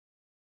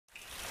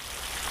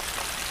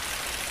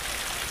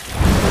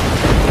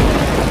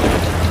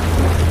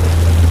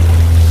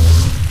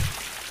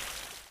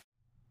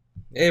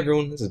Hey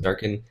everyone, this is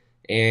Darken,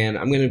 and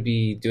I'm going to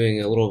be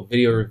doing a little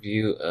video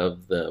review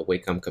of the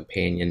Wacom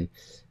Companion.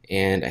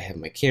 And I have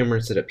my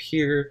camera set up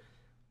here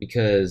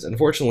because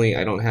unfortunately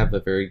I don't have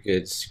a very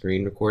good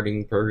screen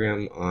recording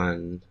program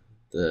on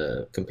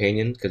the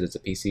Companion because it's a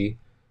PC.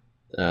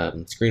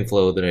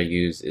 ScreenFlow that I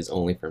use is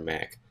only for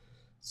Mac,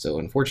 so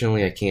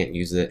unfortunately I can't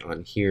use it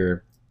on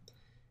here.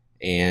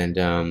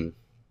 And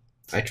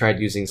I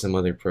tried using some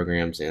other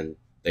programs and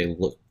they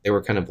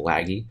were kind of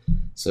laggy,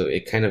 so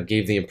it kind of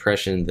gave the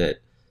impression that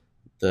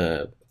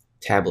the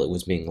tablet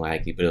was being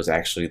laggy, but it was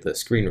actually the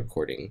screen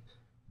recording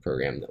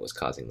program that was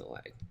causing the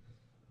lag.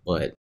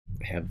 But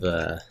I have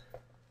the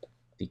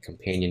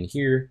Companion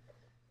here,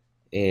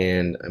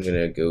 and I'm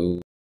gonna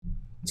go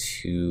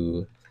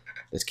to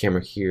this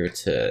camera here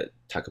to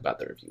talk about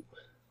the review.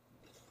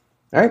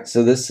 Alright,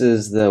 so this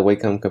is the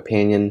Wacom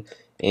Companion,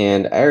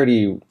 and I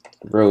already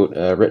wrote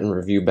a written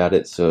review about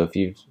it, so if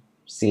you've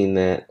seen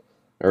that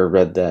or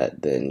read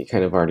that, then you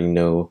kind of already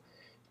know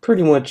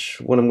pretty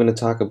much what I'm going to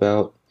talk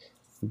about,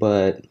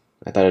 but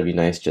I thought it'd be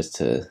nice just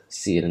to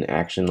see it in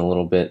action a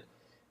little bit.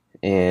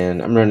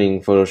 And I'm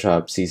running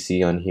Photoshop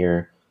CC on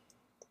here.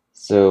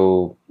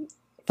 So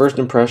first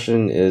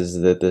impression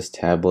is that this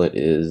tablet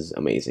is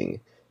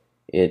amazing.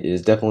 It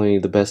is definitely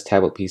the best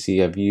tablet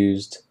PC I've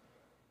used,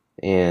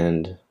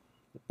 and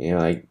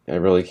I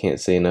really can't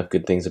say enough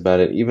good things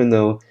about it, even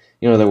though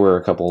there were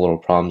a couple little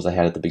problems I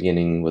had at the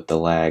beginning with the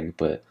lag,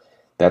 but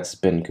that's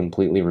been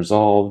completely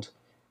resolved.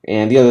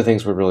 And the other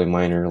things were really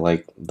minor,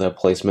 like the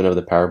placement of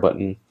the power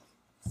button,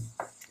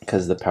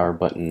 because the power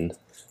button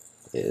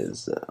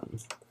is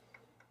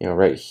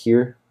right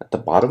here at the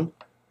bottom,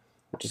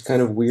 which is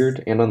kind of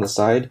weird, and on the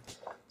side.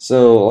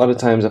 So a lot of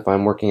times if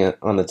I'm working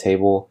on the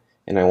table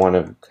and I want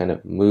to kind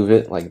of move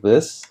it like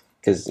this,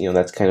 because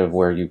that's kind of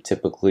where you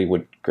typically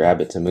would grab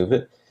it to move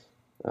it,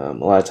 a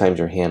lot of times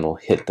your hand will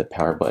hit the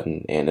power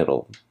button and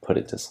it'll put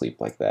it to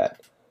sleep like that.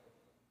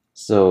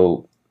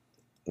 So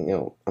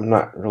I'm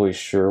not really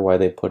sure why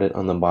they put it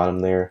on the bottom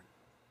there.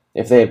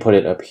 If they had put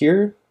it up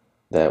here,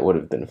 that would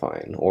have been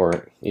fine,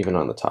 or even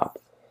on the top.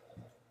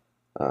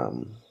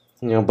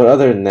 But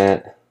other than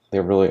that,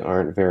 there really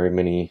aren't very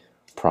many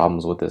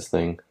problems with this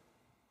thing.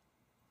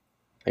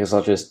 I guess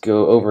I'll just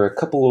go over a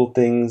couple little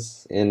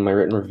things in my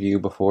written review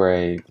before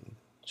I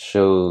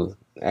show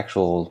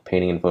actual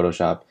painting in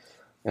Photoshop.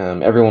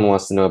 Everyone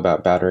wants to know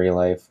about battery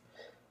life.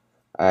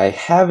 I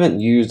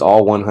haven't used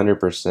all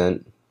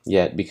 100%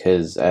 yet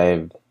because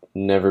I've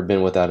never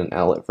been without an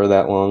outlet for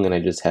that long, and I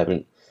just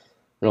haven't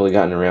really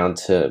gotten around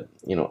to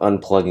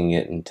unplugging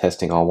it and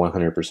testing all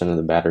 100% of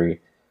the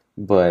battery.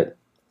 But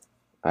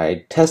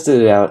I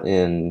tested it out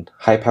in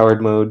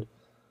high-powered mode,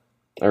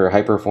 or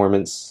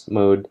high-performance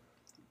mode,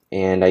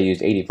 and I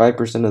used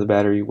 85% of the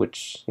battery,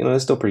 which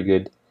is still pretty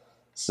good.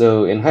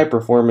 So in high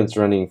performance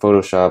running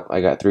Photoshop,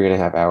 I got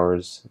 3.5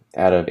 hours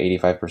out of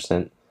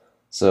 85%.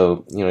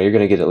 So you're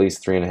gonna get at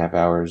least 3.5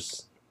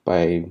 hours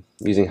by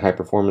using high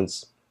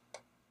performance.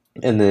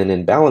 And then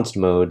in balanced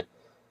mode,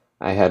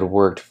 I had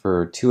worked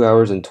for 2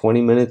 hours and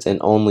 20 minutes and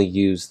only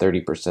used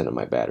 30% of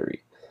my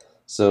battery.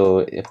 So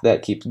if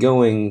that keeps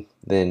going,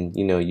 then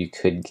you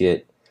could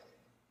get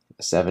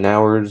 7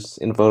 hours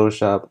in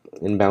Photoshop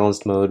in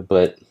balanced mode.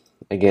 But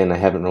again, I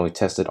haven't really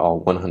tested all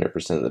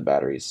 100% of the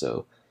battery,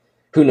 so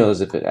who knows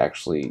if it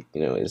actually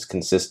is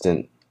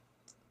consistent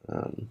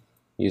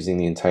using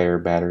the entire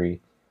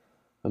battery.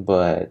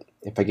 But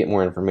if I get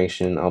more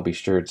information, I'll be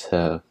sure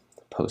to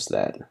post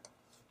that.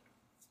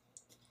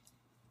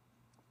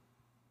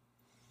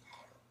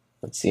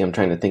 Let's see, I'm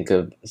trying to think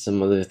of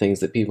some other things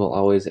that people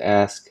always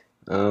ask.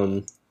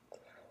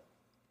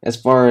 As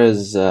far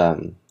as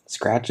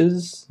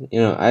scratches,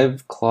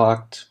 I've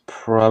clocked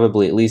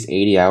probably at least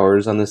 80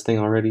 hours on this thing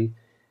already,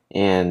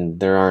 and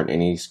there aren't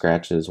any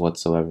scratches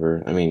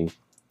whatsoever. I mean,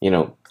 in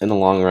the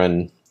long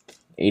run,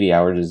 80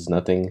 hours is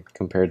nothing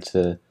compared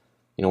to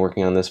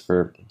working on this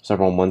for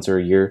several months or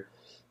a year.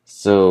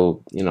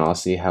 So I'll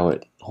see how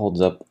it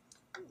holds up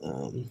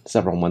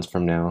several months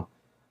from now.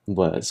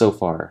 But so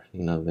far,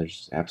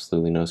 there's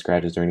absolutely no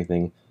scratches or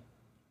anything.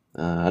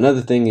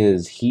 Another thing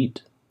is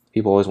heat.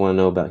 People always want to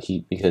know about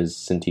heat because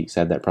Cintiq's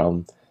had that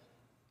problem.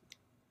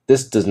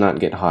 This does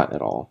not get hot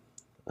at all.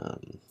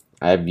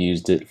 I've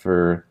used it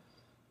for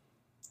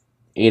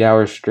 8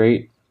 hours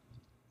straight,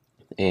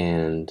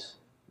 and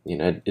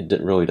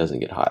it really doesn't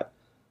get hot.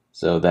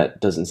 So that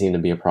doesn't seem to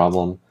be a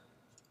problem.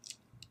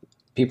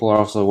 People are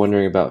also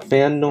wondering about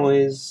fan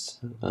noise.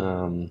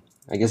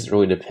 I guess it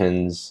really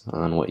depends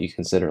on what you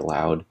consider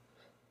loud.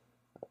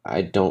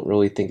 I don't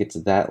really think it's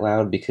that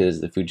loud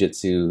because the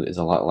Fujitsu is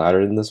a lot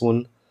louder than this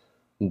one,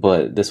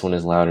 but this one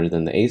is louder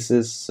than the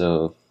Asus,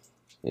 so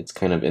it's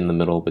kind of in the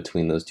middle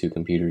between those two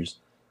computers.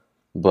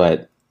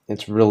 But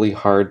it's really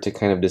hard to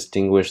kind of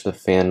distinguish the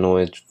fan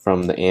noise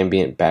from the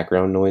ambient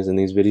background noise in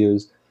these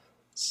videos,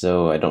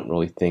 so I don't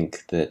really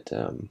think that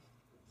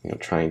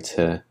trying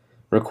to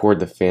record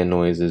the fan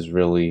noise is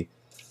really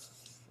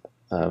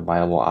a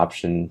viable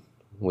option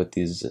with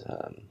these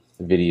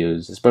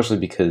videos, especially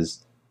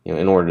because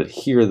in order to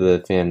hear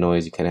the fan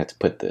noise, you kind of have to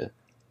put the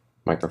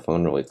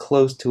microphone really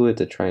close to it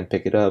to try and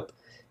pick it up,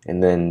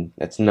 and then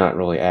that's not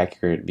really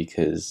accurate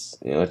because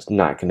it's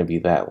not going to be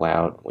that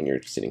loud when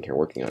you're sitting here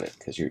working on it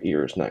because your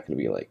ear is not going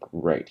to be like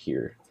right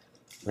here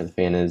where the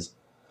fan is.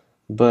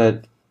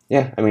 But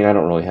yeah, I mean, I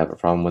don't really have a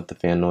problem with the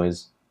fan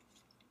noise.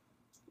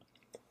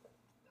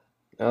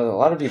 Now, a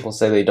lot of people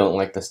say they don't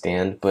like the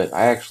stand, but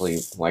I actually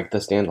like the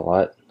stand a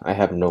lot. I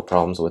have no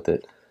problems with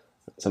it.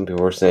 Some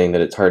people are saying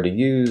that it's hard to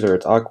use or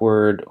it's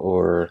awkward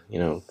or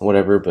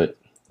whatever, but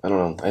I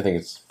don't know. I think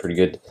it's pretty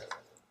good.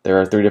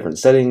 There are 3 different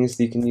settings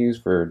that you can use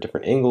for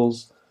different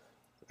angles.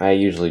 I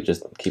usually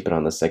just keep it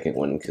on the second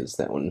one because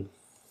that one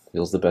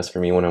feels the best for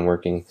me when I'm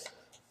working.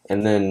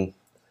 And then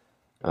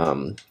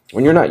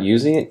when you're not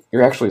using it,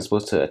 you're actually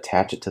supposed to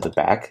attach it to the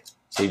back.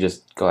 So you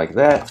just go like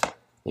that,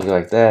 you go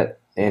like that,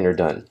 and you're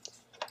done.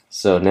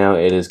 So now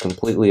it is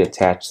completely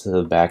attached to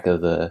the back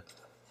of the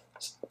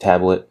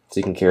tablet, so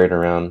you can carry it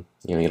around.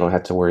 You don't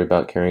have to worry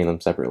about carrying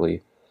them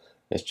separately.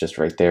 It's just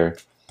right there.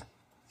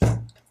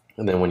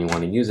 And then when you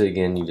want to use it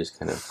again, you just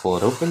kind of pull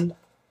it open.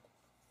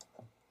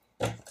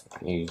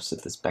 You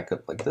set this back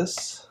up like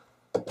this.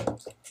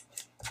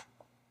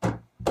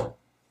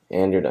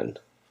 And you're done.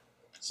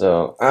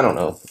 So, I don't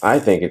know. I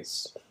think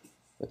it's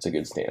a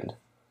good stand.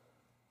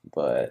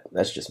 But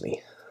that's just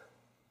me.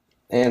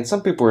 And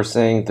some people are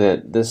saying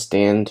that this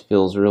stand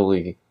feels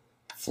really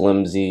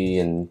flimsy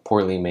and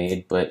poorly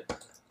made, but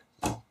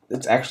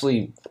it's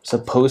actually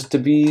supposed to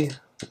be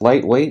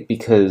lightweight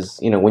because,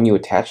 when you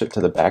attach it to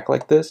the back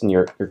like this and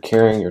you're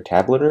carrying your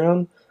tablet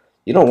around,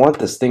 you don't want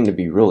this thing to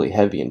be really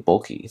heavy and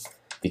bulky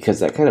because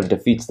that kind of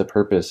defeats the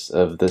purpose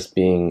of this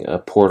being a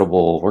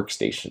portable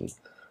workstation.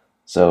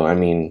 So, I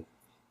mean,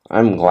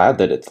 I'm glad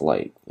that it's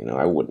light.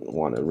 I wouldn't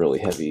want a really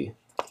heavy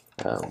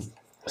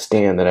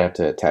stand that I have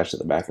to attach to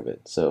the back of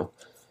it. So,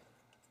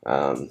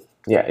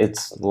 yeah,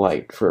 it's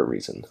light for a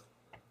reason.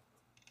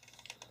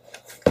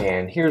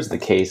 And here's the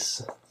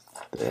case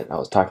that I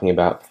was talking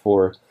about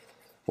before,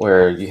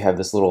 where you have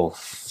this little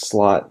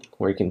slot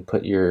where you can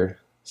put your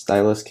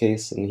stylus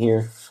case in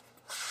here,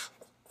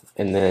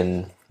 and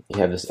then you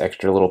have this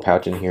extra little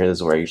pouch in here. This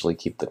is where I usually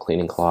keep the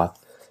cleaning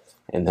cloth,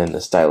 and then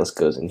the stylus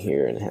goes in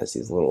here and it has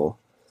these little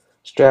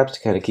straps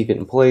to kind of keep it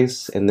in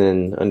place, and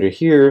then under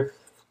here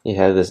you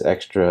have this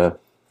extra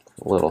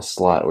little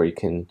slot where you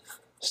can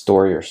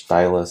store your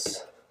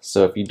stylus.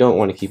 So if you don't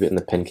want to keep it in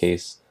the pen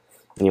case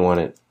and you want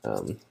it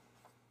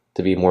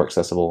to be more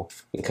accessible,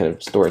 you can kind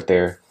of store it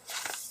there,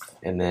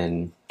 and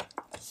then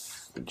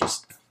you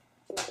just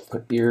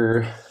put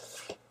your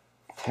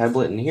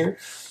tablet in here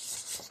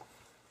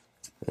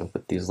and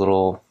put these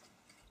little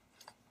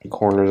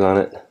corners on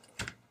it.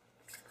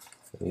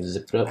 You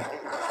zip it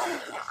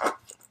up,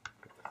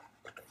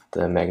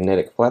 the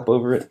magnetic flap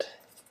over it,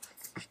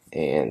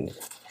 and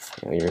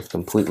you're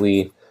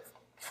completely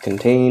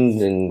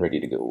contained and ready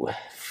to go.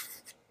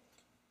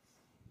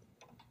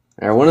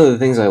 Now, one of the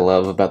things I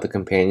love about the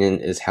Companion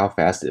is how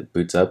fast it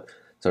boots up.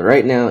 So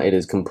right now it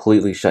is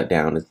completely shut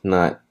down. It's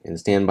not in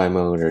standby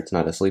mode or it's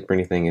not asleep or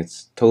anything.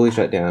 It's totally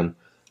shut down.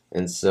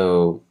 And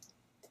so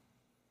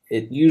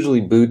it usually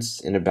boots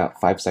in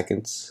about 5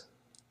 seconds.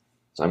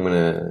 So I'm going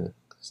to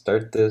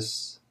start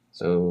this.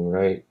 So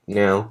right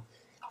now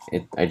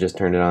I just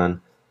turned it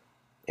on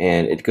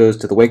and it goes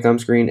to the Wacom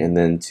screen and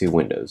then to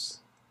Windows.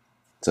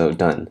 So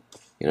done.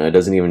 It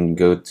doesn't even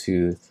go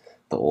to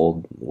the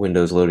old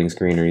Windows loading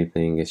screen or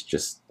anything. It's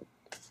just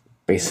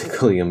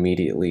basically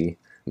immediately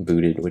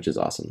booted, which is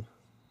awesome.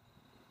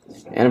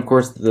 And of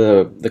course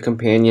the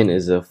Companion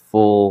is a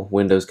full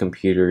Windows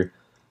computer.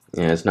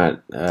 It's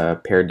not a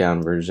pared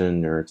down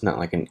version, or it's not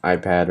like an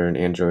iPad or an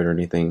Android or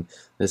anything.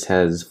 This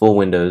has full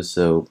Windows,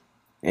 so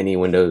any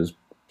Windows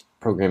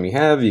program you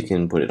have, you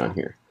can put it on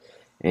here.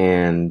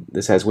 And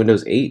this has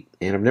Windows 8,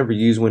 and I've never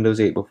used Windows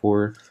 8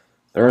 before.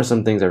 There are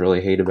some things I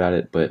really hate about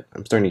it, but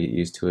I'm starting to get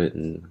used to it,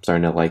 and I'm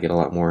starting to like it a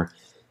lot more.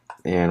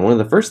 And one of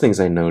the first things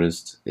I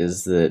noticed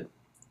is that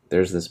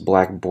there's this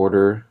black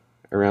border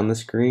around the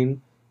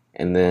screen,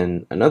 and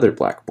then another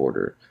black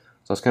border.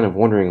 So I was kind of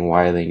wondering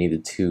why they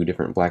needed 2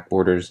 different black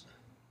borders,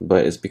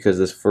 but it's because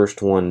this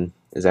first one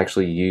is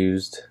actually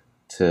used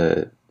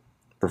to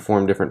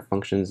perform different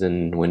functions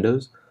in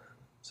Windows.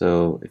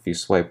 So if you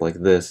swipe like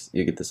this,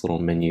 you get this little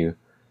menu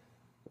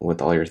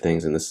with all your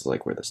things, and this is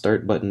like where the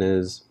start button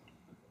is.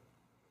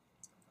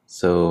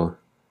 So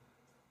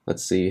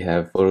let's see, you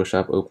have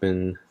Photoshop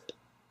open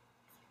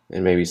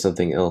and maybe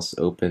something else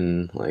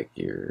open like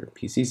your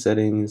PC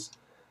settings.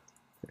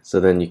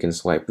 So then you can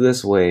swipe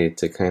this way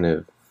to kind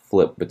of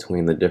flip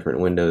between the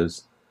different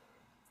windows,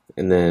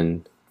 and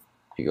then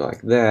if you go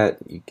like that,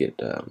 you get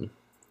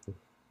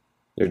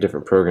your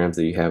different programs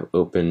that you have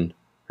open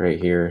right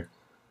here.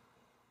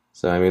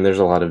 So I mean, there's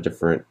a lot of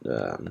different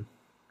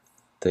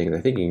things.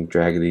 I think you can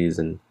drag these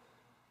and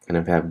kind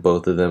of have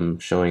both of them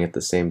showing at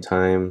the same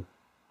time.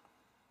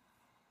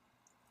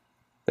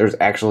 There's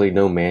actually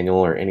no manual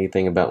or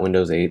anything about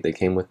Windows 8 that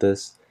came with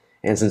this,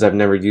 and since I've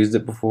never used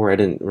it before, I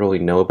didn't really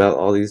know about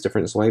all these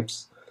different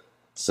swipes.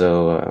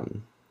 So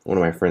one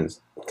of my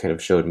friends kind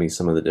of showed me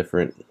some of the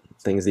different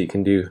things that you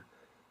can do,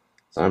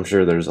 So I'm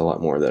sure there's a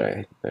lot more that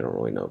I don't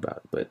really know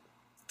about, but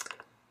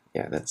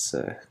yeah, that's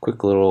a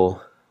quick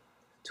little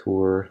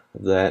tour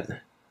of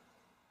that.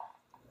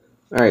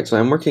 Alright, so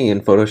I'm working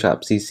in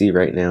Photoshop CC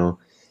right now,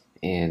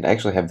 and I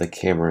actually have the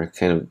camera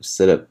kind of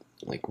set up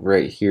like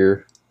right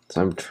here,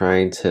 so I'm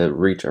trying to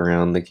reach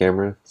around the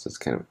camera, so it's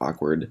kind of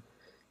awkward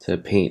to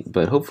paint,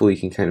 but hopefully you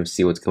can kind of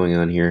see what's going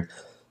on here.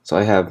 So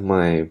I have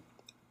my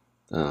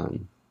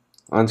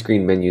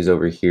on-screen menus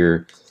over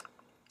here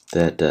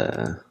that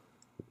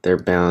they're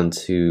bound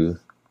to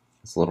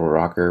this little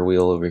rocker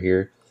wheel over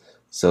here.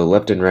 So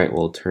left and right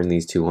will turn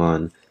these two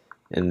on,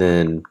 and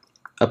then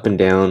up and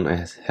down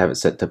I have it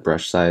set to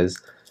brush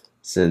size.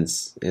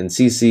 Since in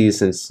CC,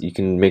 since you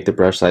can make the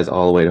brush size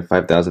all the way to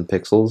 5,000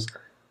 pixels,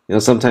 you know,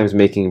 sometimes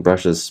making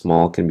brushes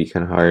small can be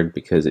kind of hard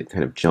because it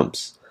kind of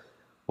jumps,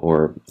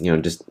 or you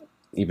know, just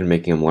even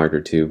making them larger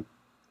too.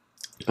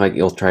 Like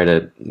you'll try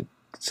to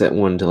set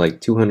one to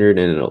like 200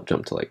 and it'll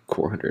jump to like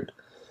 400.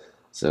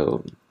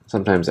 So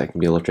sometimes that can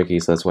be a little tricky,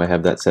 so that's why I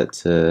have that set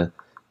to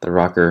the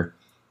rocker.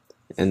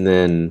 And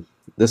then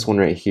this one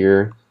right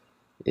here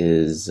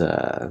is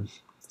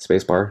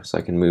spacebar, so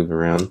I can move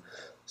around.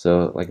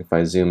 So like if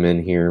I zoom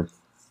in here,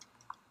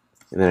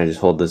 and then I just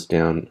hold this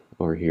down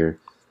over here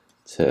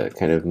to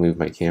kind of move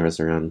my canvas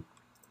around.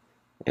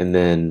 And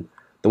then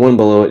the one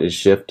below it is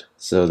shift,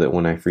 so that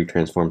when I free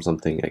transform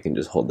something, I can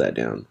just hold that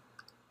down.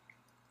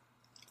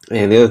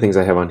 And the other things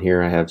I have on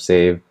here, I have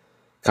save,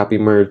 copy,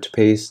 merge,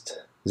 paste,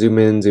 zoom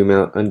in, zoom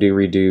out, undo,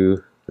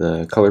 redo,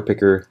 the color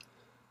picker,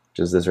 which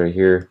is this right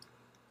here,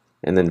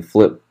 and then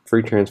flip,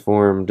 free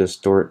transform,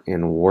 distort,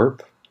 and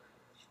warp.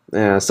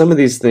 Some of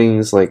these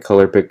things like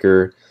color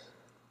picker,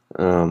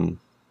 I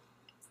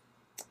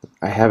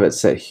have it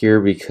set here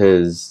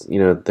because, you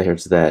know,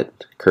 there's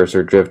that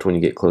cursor drift when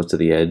you get close to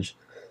the edge.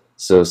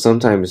 So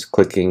sometimes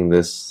clicking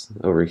this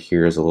over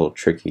here is a little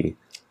tricky.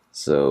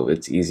 So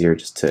it's easier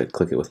just to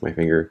click it with my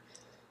finger.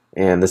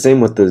 And the same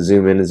with the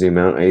zoom in and zoom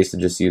out. I used to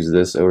just use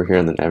this over here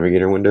in the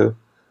navigator window.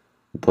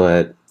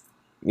 But,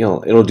 you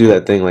know, it'll do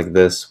that thing like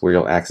this where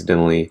you'll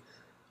accidentally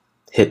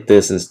hit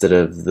this instead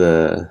of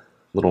the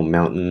little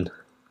mountain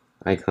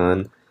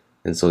icon.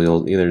 And so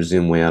you'll either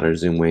zoom way out or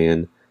zoom way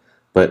in.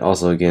 But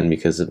also again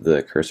because of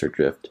the cursor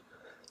drift.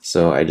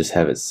 So I just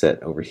have it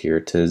set over here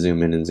to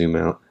zoom in and zoom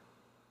out.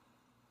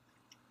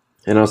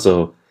 And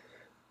also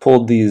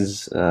pulled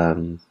these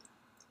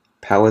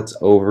palettes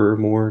over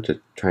more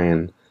to try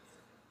and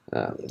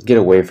get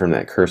away from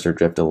that cursor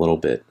drift a little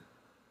bit.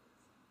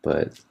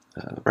 But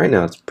right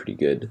now it's pretty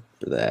good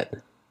for that.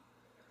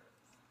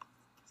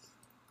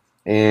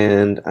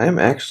 And I'm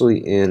actually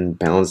in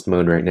balanced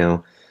mode right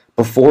now.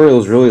 Before it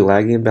was really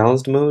laggy in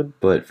balanced mode,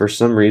 but for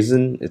some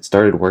reason it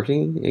started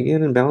working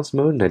again in balanced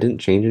mode and I didn't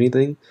change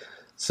anything.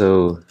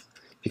 So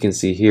you can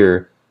see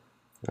here,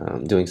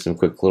 doing some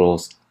quick little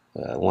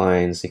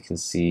lines, you can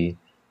see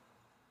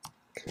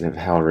kind of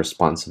how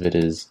responsive it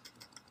is.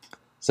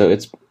 So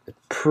it's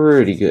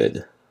pretty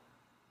good.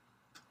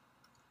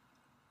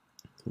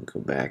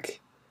 Go back.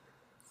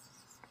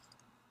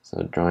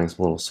 So drawing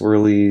some little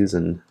swirlies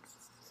and,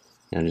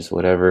 you know, just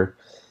whatever.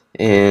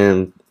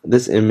 And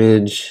this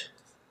image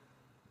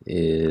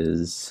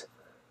is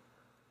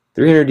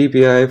 300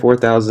 dpi,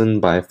 4000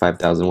 by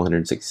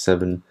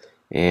 5167,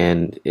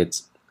 and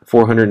it's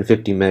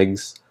 450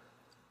 megs,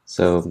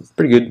 so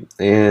pretty good.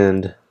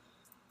 And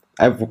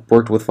I've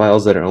worked with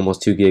files that are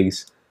almost 2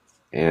 gigs,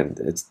 and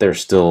they're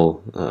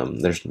still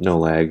there's no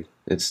lag.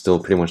 It's still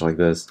pretty much like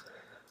this.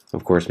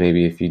 Of course,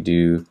 maybe if you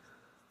do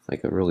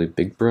like a really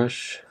big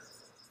brush,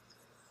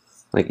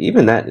 like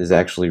even that is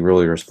actually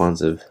really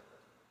responsive.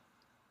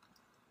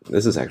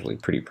 This is actually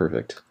pretty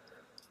perfect.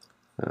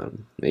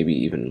 Maybe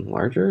even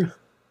larger.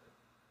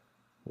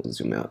 We'll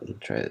zoom out and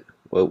try it.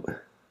 Whoa.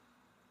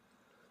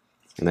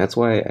 And that's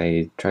why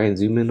I try and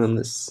zoom in on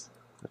this.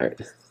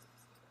 Alright.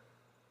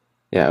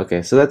 Yeah,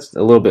 okay, so that's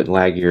a little bit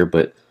laggier,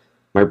 but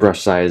my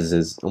brush size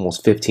is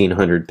almost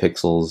 1500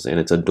 pixels and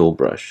it's a dual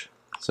brush.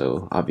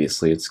 So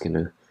obviously it's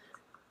gonna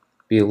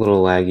be a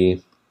little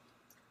laggy.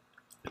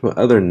 But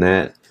other than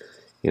that,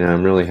 you know,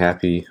 I'm really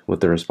happy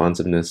with the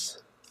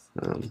responsiveness.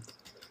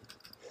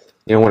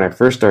 You know, when I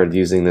first started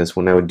using this,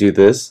 when I would do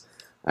this,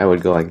 I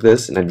would go like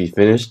this, and I'd be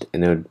finished,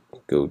 and it would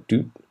go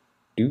doot,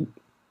 doot,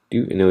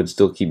 doot, and it would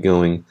still keep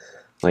going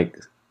like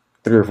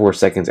 3 or 4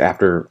 seconds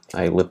after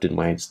I lifted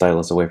my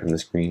stylus away from the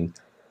screen.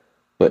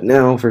 But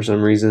now, for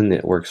some reason,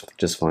 it works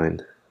just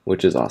fine,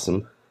 which is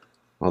awesome.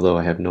 Although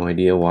I have no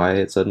idea why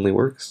it suddenly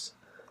works,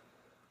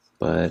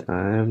 but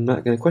I'm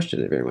not going to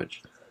question it very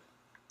much.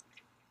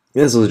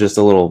 This was just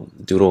a little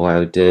doodle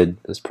I did.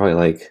 It was probably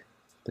like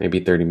maybe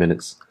 30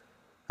 minutes.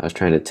 I was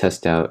trying to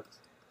test out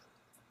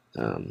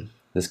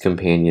this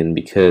companion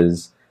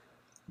because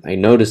I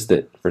noticed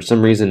that for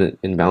some reason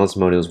in balanced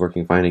mode it was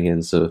working fine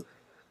again. So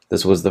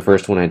this was the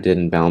first one I did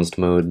in balanced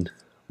mode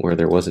where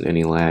there wasn't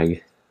any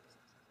lag.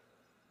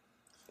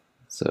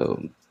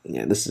 So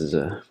yeah, this is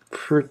a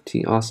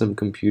pretty awesome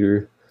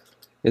computer.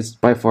 It's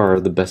by far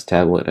the best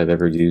tablet I've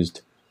ever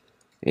used,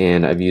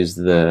 and I've used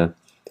the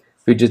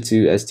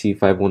Fujitsu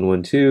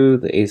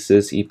ST5112, the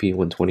Asus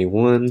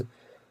EP121,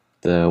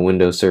 the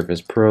Windows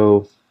Surface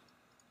Pro,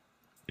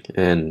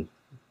 and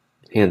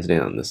hands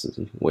down, this is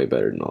way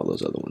better than all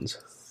those other ones.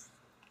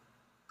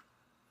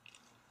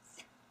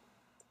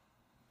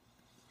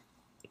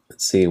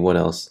 Let's see what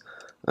else.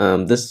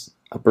 This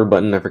upper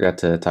button, I forgot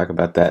to talk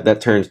about that.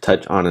 That turns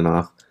touch on and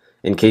off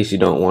in case you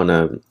don't want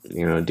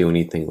to, do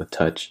anything with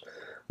touch.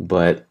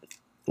 But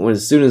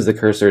as soon as the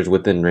cursor is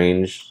within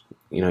range,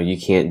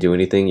 you can't do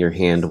anything. Your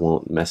hand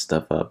won't mess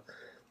stuff up,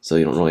 so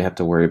you don't really have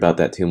to worry about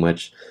that too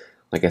much.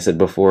 Like I said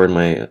before in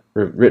my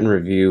written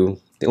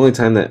review, the only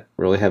time that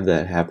really have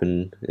that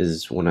happen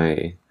is when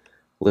I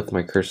lift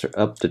my cursor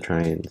up to try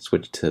and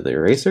switch to the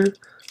eraser.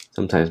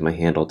 Sometimes my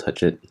hand will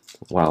touch it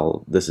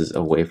while this is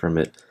away from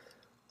it,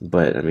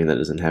 but I mean that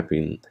doesn't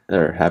happen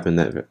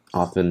that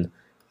often.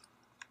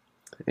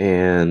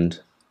 And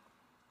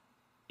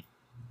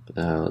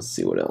let's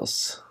see what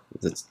else.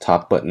 This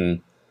top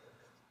button,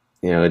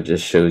 it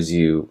just shows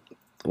you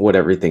what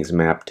everything's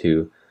mapped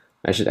to.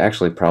 I should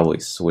actually probably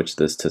switch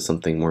this to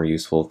something more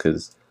useful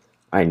because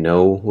I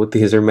know what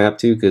these are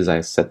mapped to because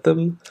I set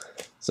them.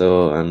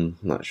 So I'm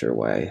not sure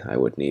why I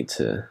would need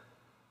to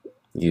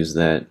use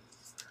that.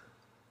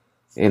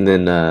 And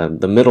then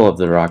the middle of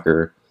the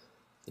rocker,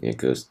 it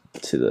goes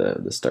to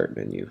the start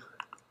menu.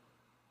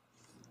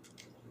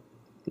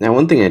 Now,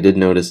 one thing I did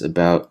notice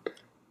about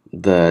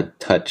the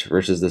touch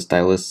versus the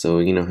stylus, so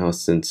you know how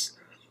since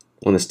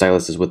when the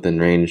stylus is within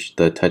range,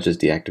 the touch is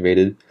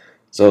deactivated.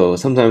 So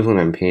sometimes when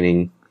I'm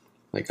painting,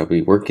 like I'll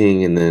be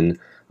working and then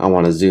I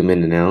want to zoom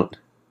in and out,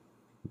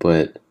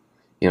 but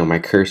my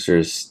cursor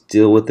is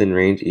still within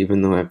range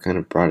even though I've kind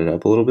of brought it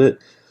up a little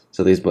bit,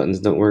 so these buttons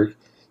don't work.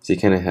 So you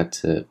kind of have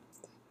to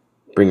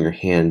bring your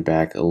hand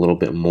back a little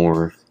bit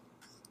more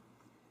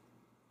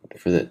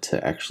for that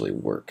to actually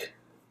work.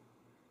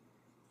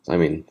 I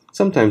mean,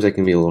 sometimes that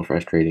can be a little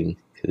frustrating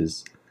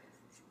because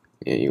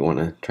you want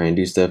to try and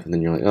do stuff and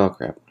then you're like, oh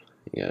crap,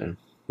 you gotta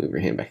move your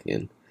hand back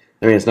again.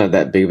 I mean, it's not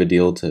that big of a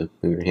deal to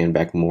move your hand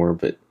back more,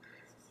 but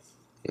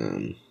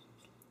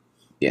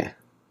yeah.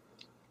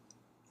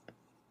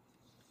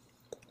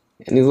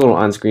 And these little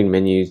on-screen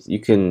menus, you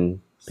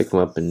can pick them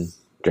up and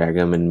drag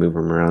them and move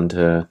them around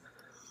to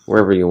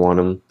wherever you want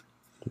them,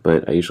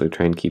 but I usually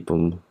try and keep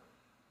them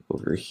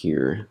over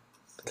here,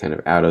 kind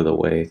of out of the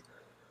way.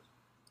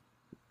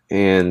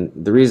 And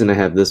the reason I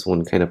have this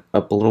one kind of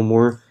up a little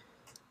more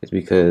is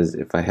because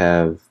if I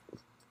have,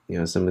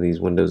 some of these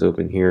windows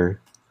open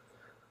here,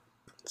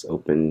 let's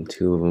open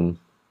two of them.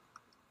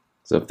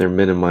 So if they're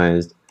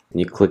minimized and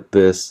you click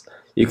this,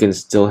 you can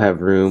still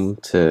have room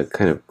to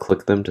kind of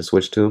click them to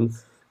switch to them,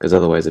 because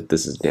otherwise if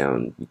this is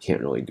down, you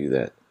can't really do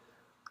that.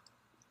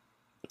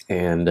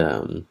 And,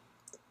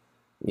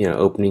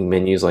 opening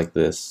menus like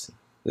this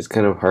is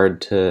kind of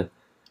hard to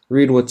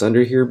read what's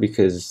under here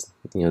because,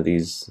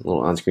 these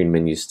little on-screen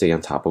menus stay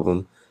on top of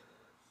them.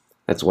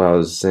 That's why I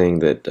was saying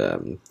that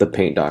the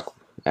Paint Dock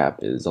app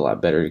is a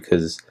lot better,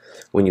 because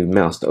when you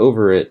moused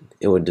over it,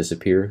 it would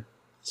disappear,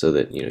 so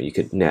that you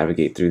could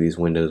navigate through these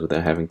windows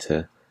without having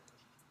to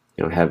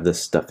have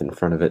this stuff in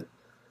front of it.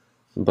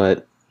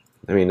 But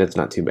I mean, that's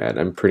not too bad.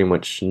 I pretty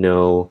much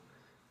know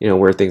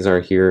where things are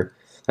here.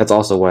 That's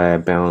also why I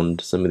bound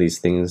some of these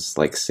things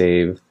like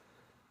save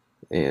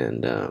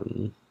and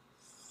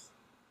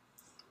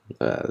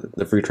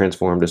the free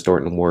transform,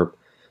 distort, and warp,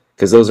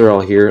 because those are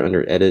all here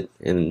under edit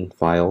and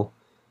file.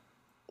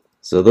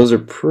 So those are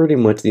pretty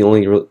much the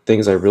only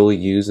things I really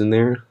use in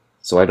there,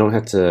 so I don't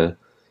have to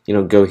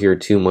go here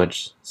too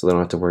much, so I don't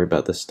have to worry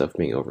about this stuff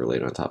being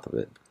overlaid on top of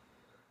it.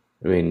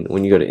 I mean,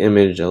 when you go to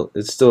image,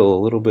 it's still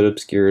a little bit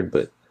obscured,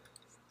 but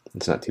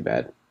it's not too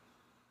bad.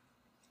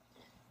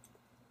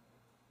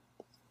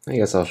 I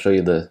guess I'll show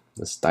you the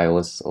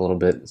stylus a little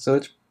bit. So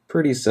it's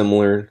pretty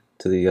similar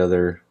to the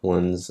other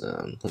ones.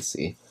 Let's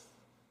see.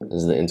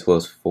 This is the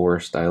Intuos 4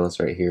 stylus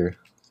right here.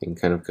 You can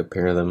kind of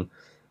compare them.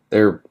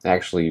 They're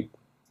actually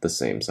the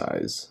same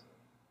size.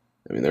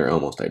 I mean, they're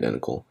almost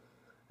identical.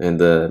 And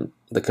the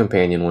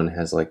companion one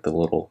has like the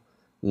little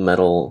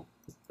metal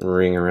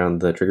ring around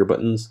the trigger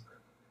buttons.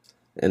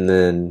 And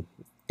then,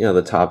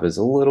 the top is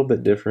a little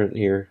bit different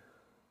here,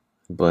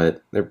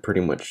 but they're pretty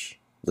much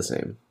the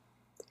same.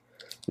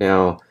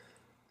 Now,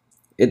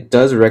 it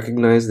does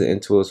recognize the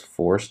Intuos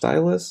 4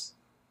 stylus,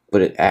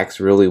 but it acts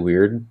really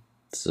weird,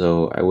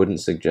 so I wouldn't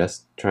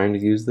suggest trying to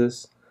use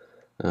this.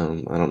 I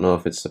don't know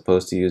if it's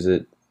supposed to use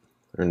it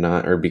or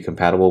not, or be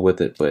compatible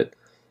with it, but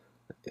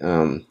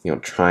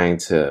trying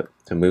to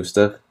move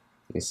stuff,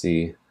 you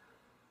see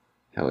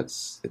how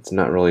it's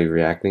not really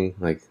reacting,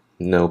 like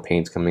no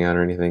paint's coming out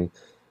or anything,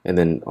 and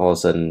then all of a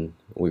sudden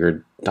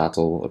weird dots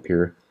will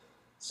appear.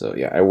 So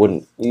yeah, I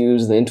wouldn't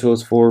use the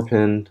Intuos 4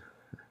 pen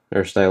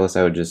or stylus.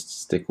 I would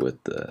just stick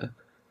with the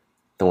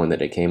one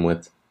that it came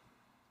with.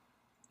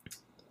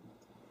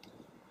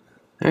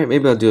 Alright,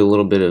 maybe I'll do a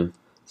little bit of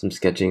some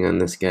sketching on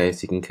this guy so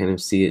you can kind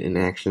of see it in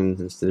action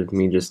instead of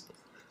me just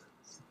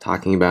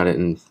talking about it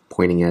and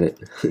pointing at it.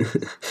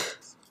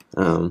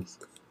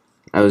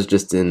 I was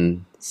just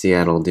in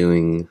Seattle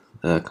doing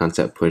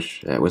concept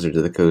push at Wizards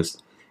of the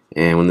Coast,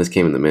 and when this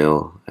came in the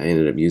mail, I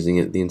ended up using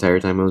it the entire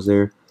time I was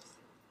there.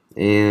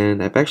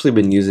 And I've actually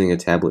been using a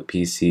tablet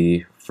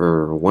PC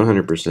for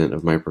 100%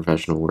 of my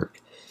professional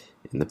work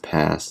in the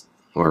past,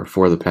 or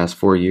for the past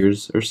 4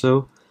 years or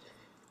so.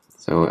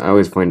 So I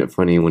always find it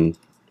funny when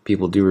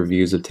people do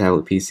reviews of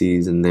tablet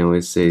PCs and they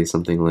always say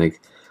something like,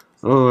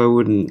 oh, I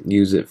wouldn't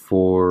use it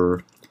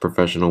for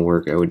professional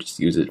work, I would just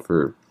use it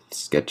for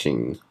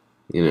sketching.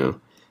 You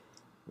know,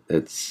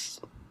 it's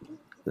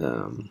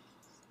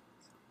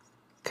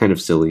kind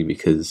of silly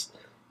because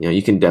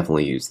you can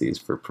definitely use these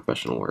for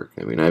professional work.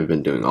 I mean, I've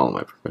been doing all of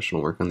my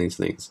professional work on these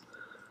things,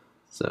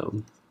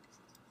 so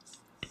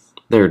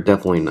they're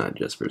definitely not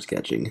just for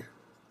sketching.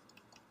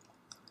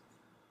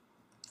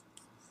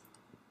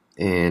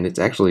 And it's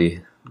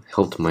actually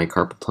helped my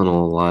carpal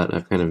tunnel a lot.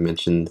 I've kind of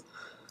mentioned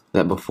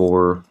that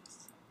before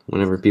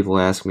whenever people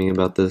ask me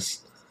about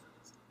this,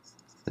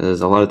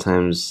 as a lot of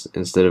times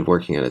instead of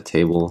working at a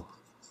table,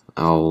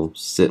 I'll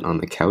sit on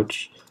the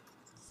couch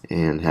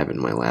and have it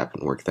in my lap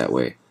and work that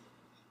way.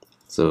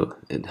 So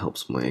it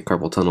helps my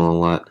carpal tunnel a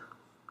lot,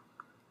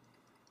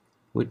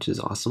 which is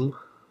awesome.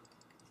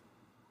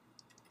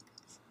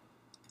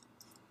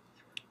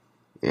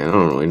 Yeah, I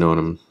don't really know what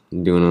I'm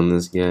doing on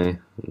this guy.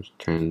 I'm just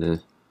trying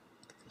to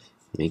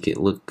make it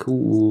look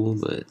cool,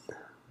 but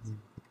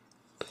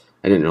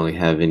I didn't really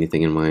have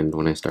anything in mind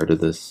when I started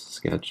this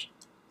sketch.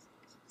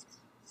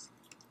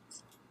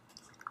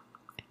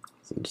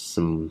 Just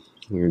some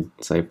weird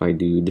sci-fi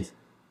dude.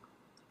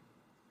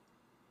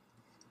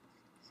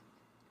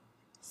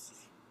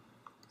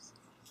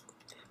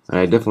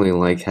 I definitely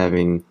like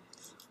having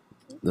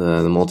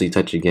the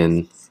multi-touch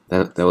again.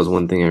 That was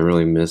one thing I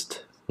really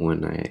missed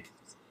when I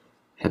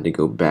had to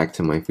go back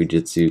to my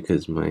Fujitsu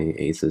because my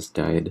Asus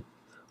died.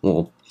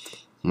 Well,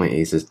 my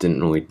Asus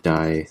didn't really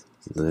die.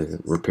 The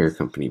repair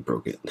company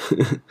broke it.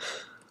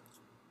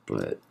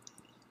 But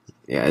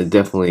yeah, it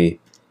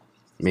definitely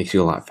makes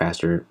you a lot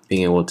faster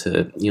being able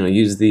to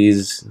use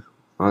these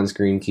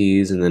on-screen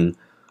keys, and then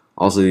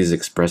also these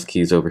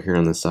ExpressKeys over here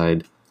on the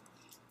side.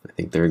 I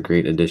think they're a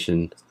great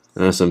addition.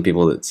 I know some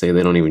people that say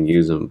they don't even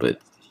use them, but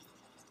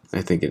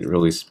I think it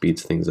really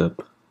speeds things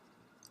up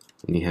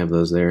when you have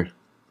those there.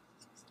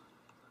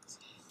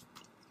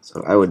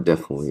 So I would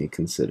definitely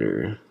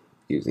consider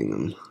using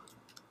them.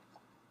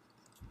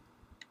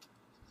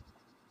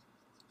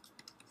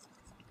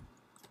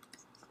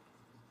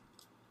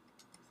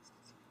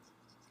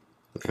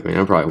 I mean,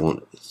 I probably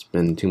won't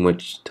spend too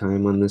much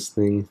time on this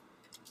thing.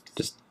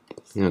 Just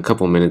a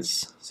couple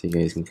minutes so you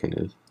guys can kind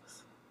of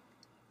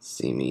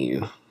see me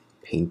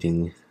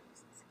painting.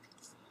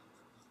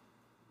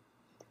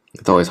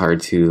 It's always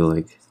hard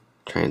to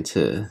trying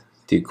to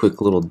do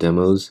quick little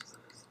demos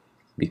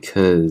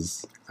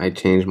because I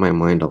change my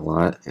mind a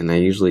lot and I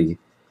usually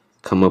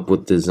come up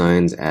with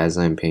designs as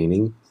I'm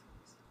painting,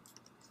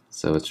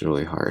 so it's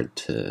really hard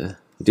to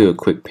do a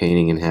quick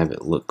painting and have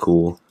it look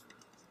cool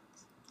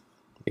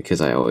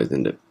because I always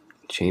end up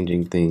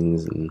changing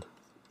things and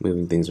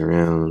moving things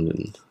around,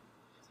 and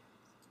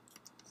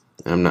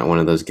I'm not one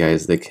of those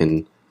guys that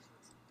can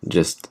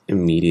just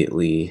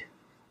immediately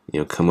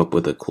come up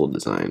with a cool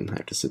design. I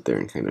have to sit there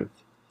and kind of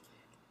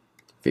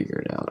figure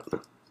it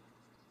out.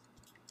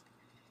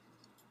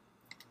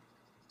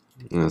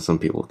 Some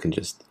people can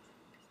just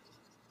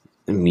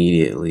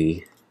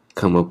immediately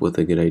come up with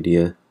a good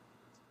idea,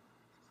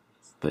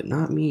 but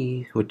not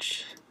me,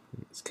 which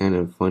is kind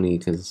of funny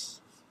because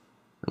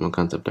I'm a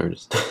concept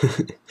artist.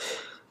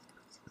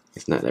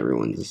 It's not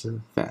everyone's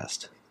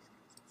fast.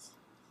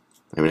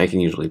 I mean, I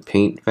can usually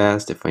paint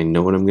fast if I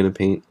know what I'm going to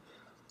paint,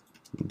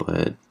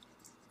 but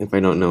if I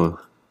don't know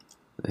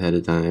ahead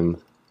of time,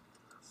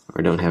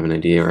 or don't have an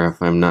idea, or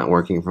if I'm not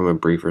working from a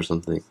brief or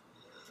something,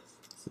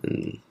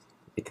 then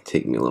it can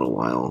take me a little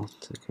while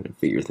to kind of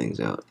figure things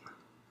out.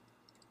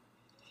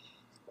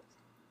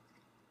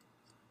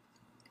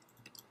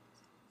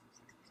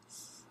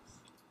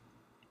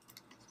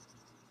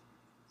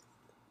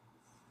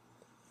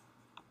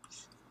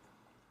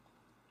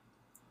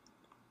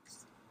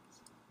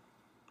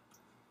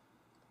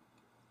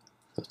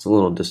 It's a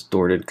little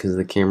distorted because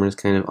the camera's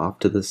kind of off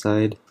to the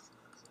side.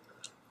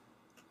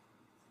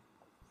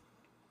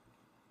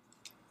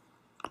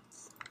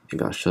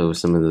 Maybe I'll show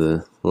some of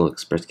the little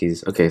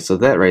ExpressKeys. Okay, so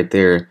that right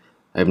there,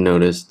 I've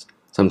noticed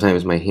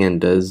sometimes my hand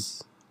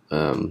does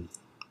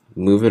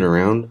move it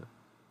around.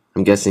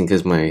 I'm guessing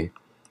because my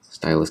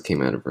stylus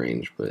came out of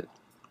range, but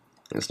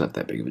that's not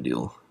that big of a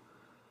deal.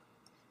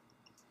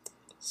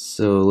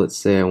 So let's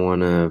say I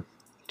want to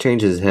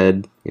change his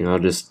head. I'll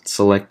just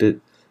select it,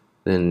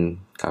 then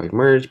copy,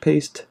 merge,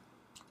 paste,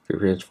 free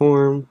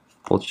transform,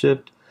 hold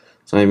shift.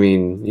 So I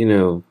mean,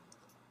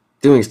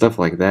 doing stuff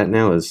like that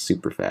now is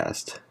super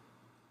fast.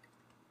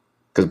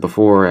 Because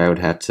before I would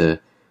have to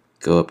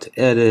go up to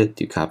edit,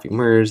 do copy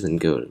merge, then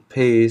go to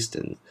paste,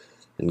 and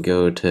then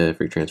go to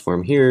free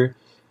transform here.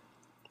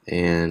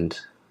 And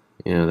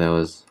that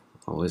was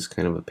always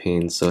kind of a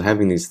pain. So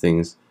having these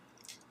things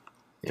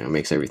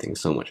makes everything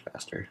so much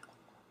faster.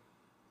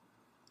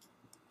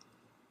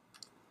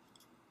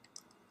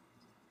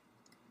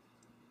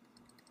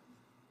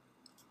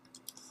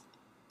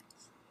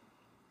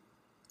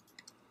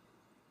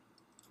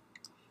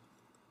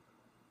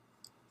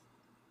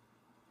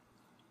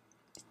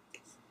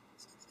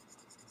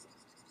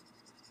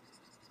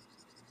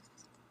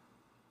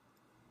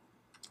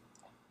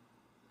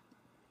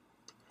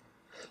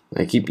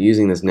 I keep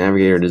using this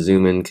navigator to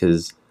zoom in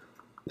because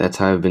that's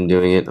how I've been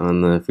doing it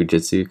on the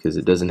Fujitsu, because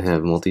it doesn't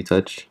have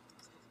multi-touch.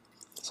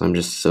 So I'm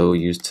just so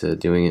used to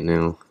doing it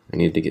now. I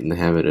need to get in the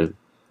habit of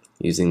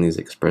using these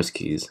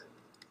ExpressKeys.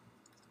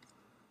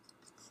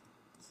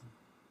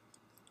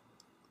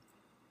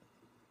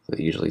 So it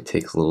usually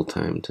takes a little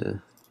time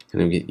to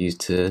kind of get used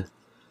to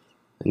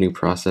a new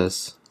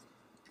process.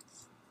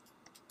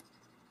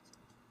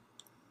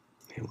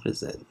 Man, what is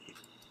that?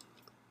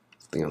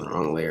 I think I'm on the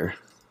wrong layer.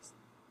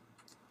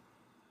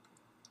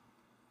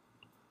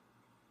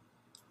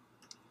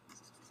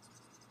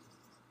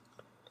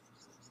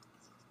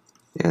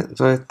 Yeah,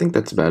 so I think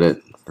that's about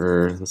it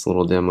for this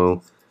little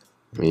demo.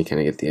 I mean, you kind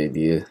of get the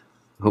idea.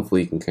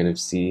 Hopefully you can kind of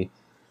see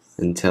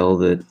and tell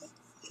that,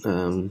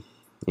 you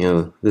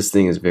know, this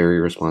thing is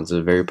very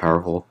responsive, very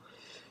powerful.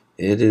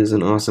 It is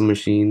an awesome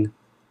machine.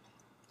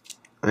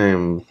 I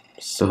am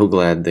so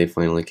glad they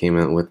finally came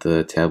out with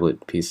the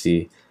tablet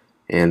PC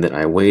and that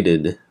I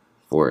waited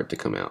for it to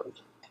come out.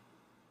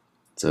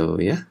 So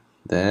yeah,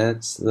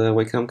 that's the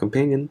Wacom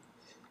Companion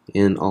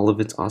in all of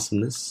its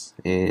awesomeness,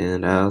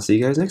 and I'll see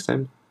you guys next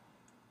time.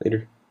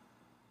 Later.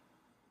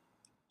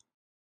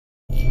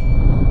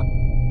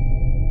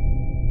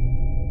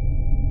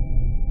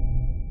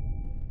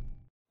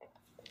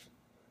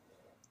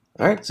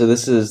 Alright, so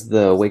this is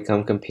the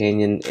Wacom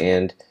Companion,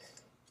 and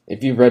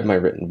if you've read my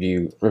written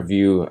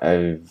review,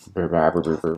 I've